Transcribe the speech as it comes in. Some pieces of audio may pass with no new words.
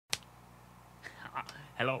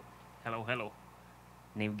Hello, hello.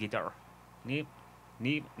 New guitar. New,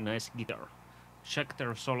 nice guitar.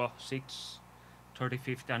 Schecter Solo-6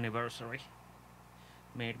 35th anniversary.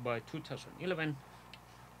 Made by 2011.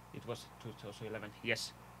 It was 2011,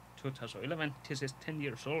 yes. 2011. This is 10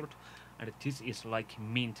 years old and this is like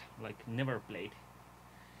mint, like never played.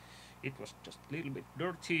 It was just a little bit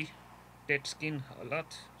dirty, dead skin a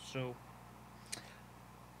lot, so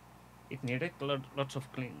it needed lots of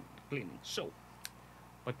cleaning. So,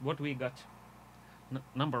 but what we got,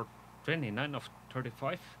 number 29 of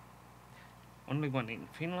 35, only one in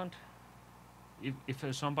Finland. If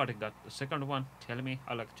somebody got the second one, tell me.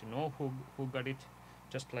 I like to know who got it.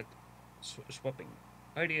 Just like swapping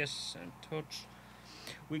ideas and thoughts.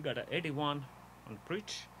 We got a 81 on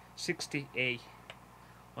bridge, 60A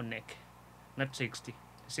on neck, not 60,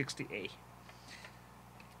 60A.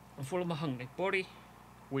 A full mahogany body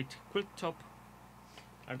with quilt top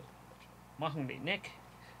and mahogany neck,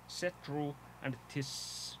 set through, and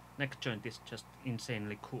this neck joint is just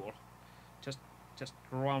insanely cool. Just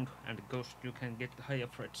round and goes. You can get the higher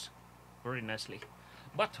frets very nicely.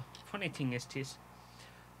 But funny thing is this: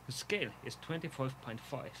 the scale is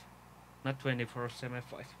 25.5, not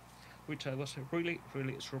 24.75, which I was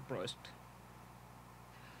really surprised.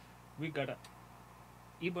 We got a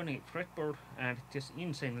ebony fretboard and this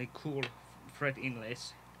insanely cool fret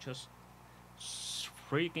inlays, just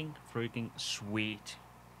freaking sweet.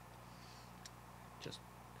 Just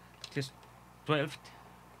this 12th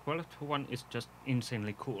one is just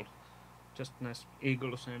insanely cool. Just nice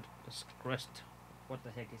eagles and a crest. What the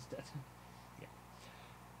heck is that? Yeah.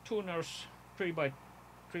 Tuners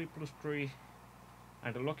 3x3+3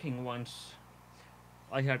 and locking ones.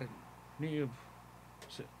 I had new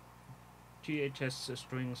GHS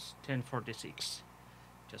strings 1046.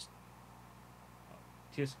 Just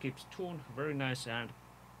this keeps tuned very nice and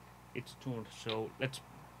it's tuned. So let's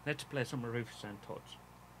play some riffs and thoughts.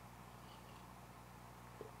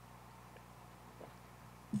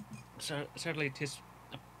 So sadly this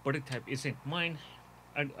body type isn't mine.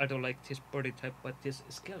 I don't like this body type, but this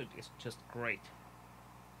skeleton is just great.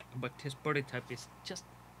 But this body type is just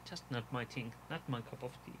not my thing, not my cup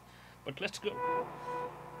of tea. But let's go.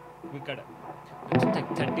 Let's take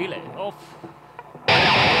the delay off.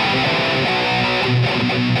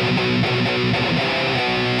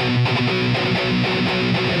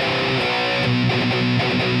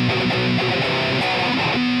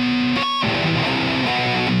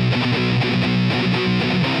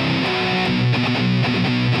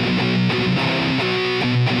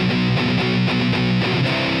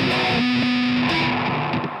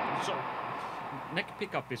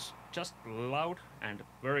 Pickup is just loud and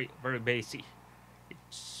very bassy.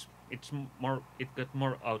 It got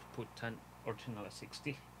more output than original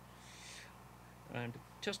 60 and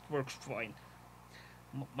just works fine.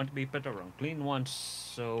 Might be better on clean ones,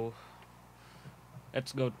 so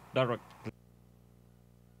let's go direct.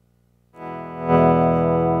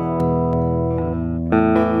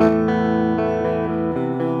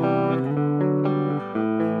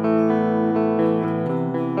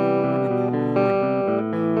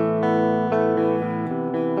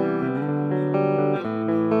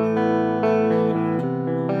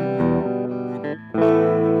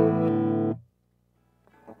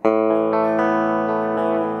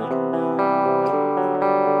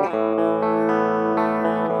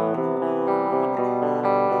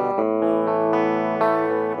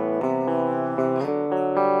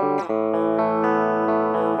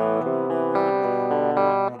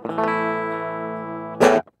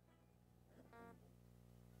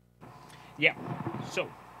 Yeah, so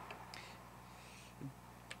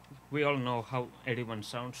we all know how 81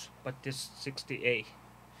 sounds, but this 60A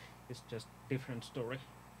is just different story.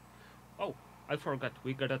 Oh, I forgot,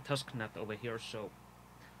 we got a tusk nut over here, so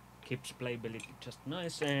keeps playability just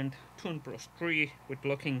nice, and Tune Pros 3 with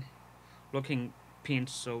locking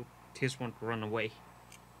pins, so this won't run away.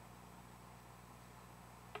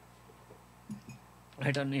 I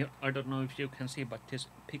don't know if you can see, but these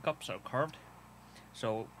pickups are carved,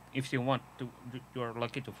 so if you want to, you're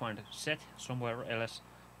lucky to find a set somewhere else,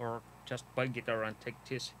 or just buy guitar and take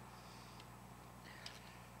this.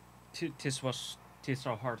 These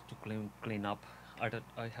are hard to clean up.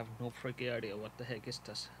 I have no freaking idea what the heck is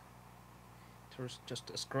this. There's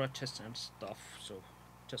just scratches and stuff, so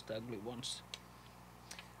just ugly ones.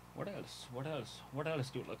 What else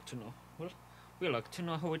do you like to know? Well, we like to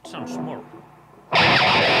know how it sounds more.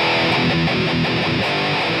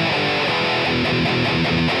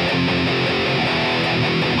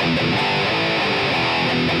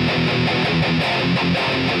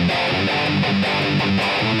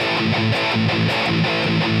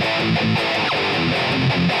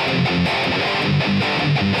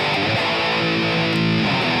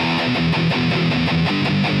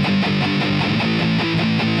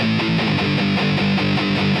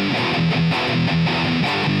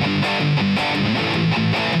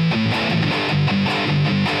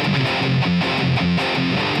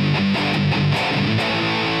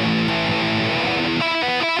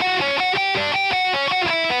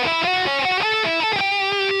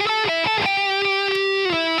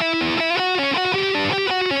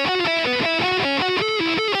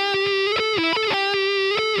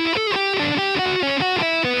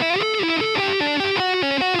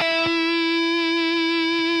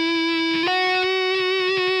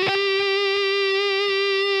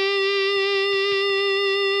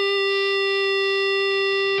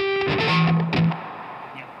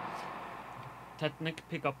 neck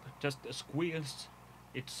pickup just squeals.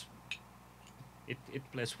 It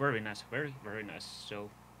plays very nice, very nice. So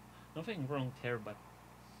nothing wrong there, but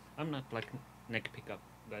I'm not like neck pickup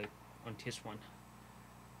guy on this one.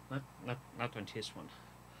 Not on this one.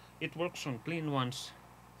 It works on clean ones,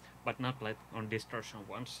 but not like on distortion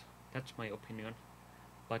ones. That's my opinion.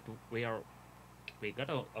 But we got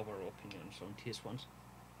our opinions on these ones.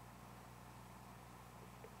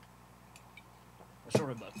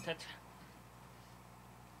 Sorry about that.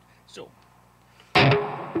 So,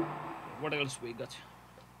 what else we got?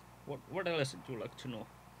 What else would you like to know?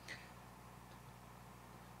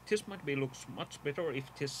 This might be looks much better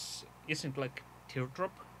if this isn't like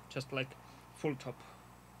teardrop, just like full top.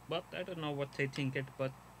 But I don't know what they think it,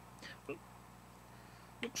 but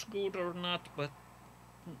looks good or not, but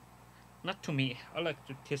not to me. I like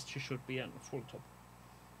this should be on full top.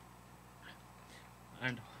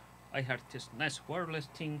 And I had this nice wireless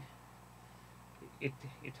thing. It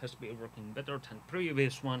has been working better than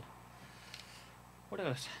previous one. What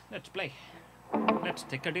else? Let's play. Let's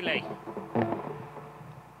take a delay.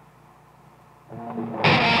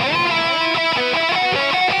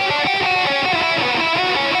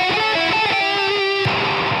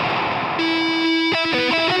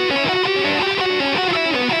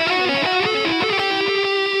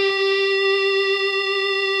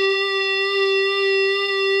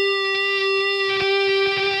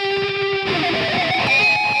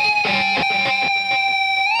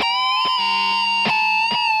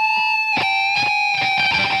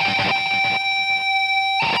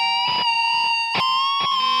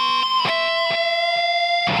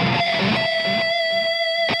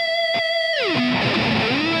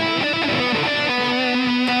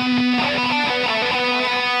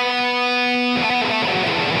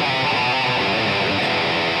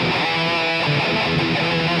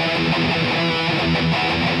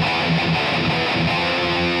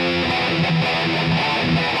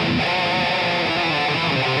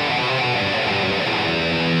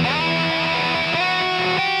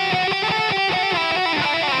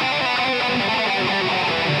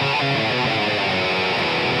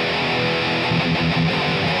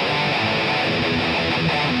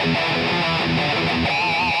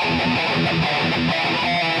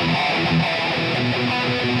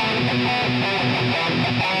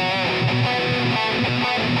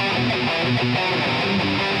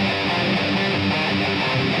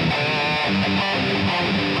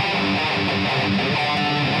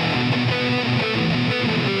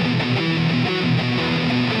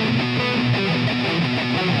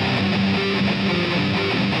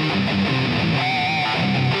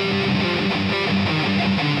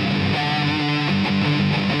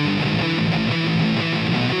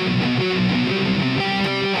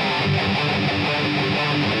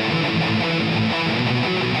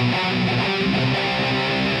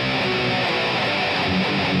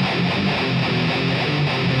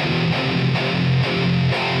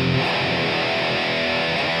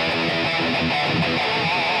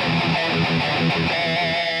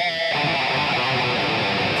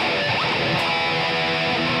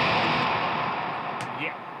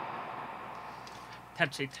 Yeah,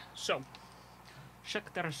 that's it. So,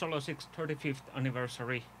 Schecter Solo-6 35th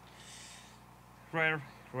anniversary. Rare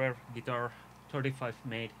guitar, 35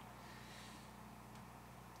 made.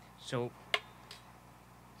 So,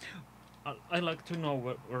 I like to know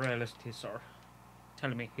where else these are.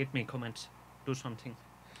 Tell me, hit me comments, do something.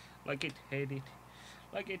 Like it, hate it,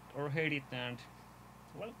 like it or hate it, and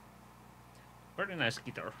well, very nice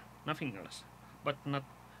guitar, nothing else. But not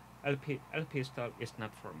LP style is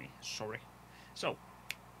not for me, sorry. So,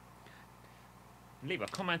 leave a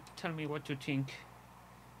comment, tell me what you think.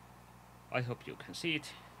 I hope you can see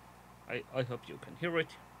it. I hope you can hear it.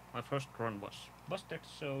 My first run was busted,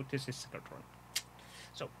 so this is second run.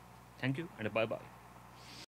 So, thank you and bye bye.